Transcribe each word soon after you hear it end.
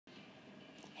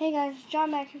Hey guys, it's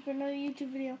John back here for another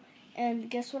YouTube video,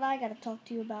 and guess what I gotta talk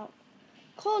to you about?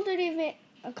 Call of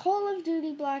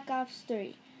Duty Black Ops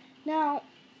 3. Now,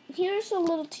 here's a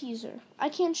little teaser. I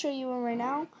can't show you it right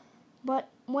now, but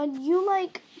when you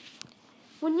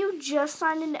just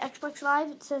sign into Xbox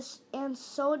Live, it says, and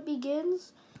so it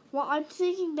begins. Well, I'm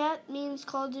thinking that means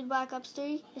Call of Duty Black Ops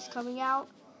 3 is coming out,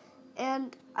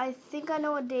 and I think I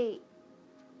know a date.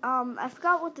 I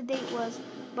forgot what the date was,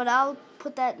 but I'll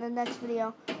put that in the next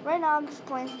video. Right now, I'm just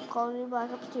playing some Call of Duty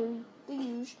Black Ops 2, the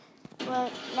usual.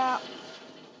 But now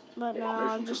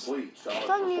I'm just talking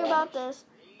to you about this,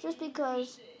 just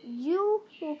because you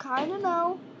will kind of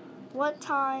know what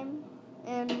time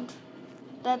and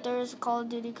that there is a Call of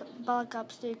Duty Black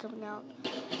Ops 3 coming out.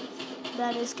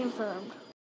 That is confirmed.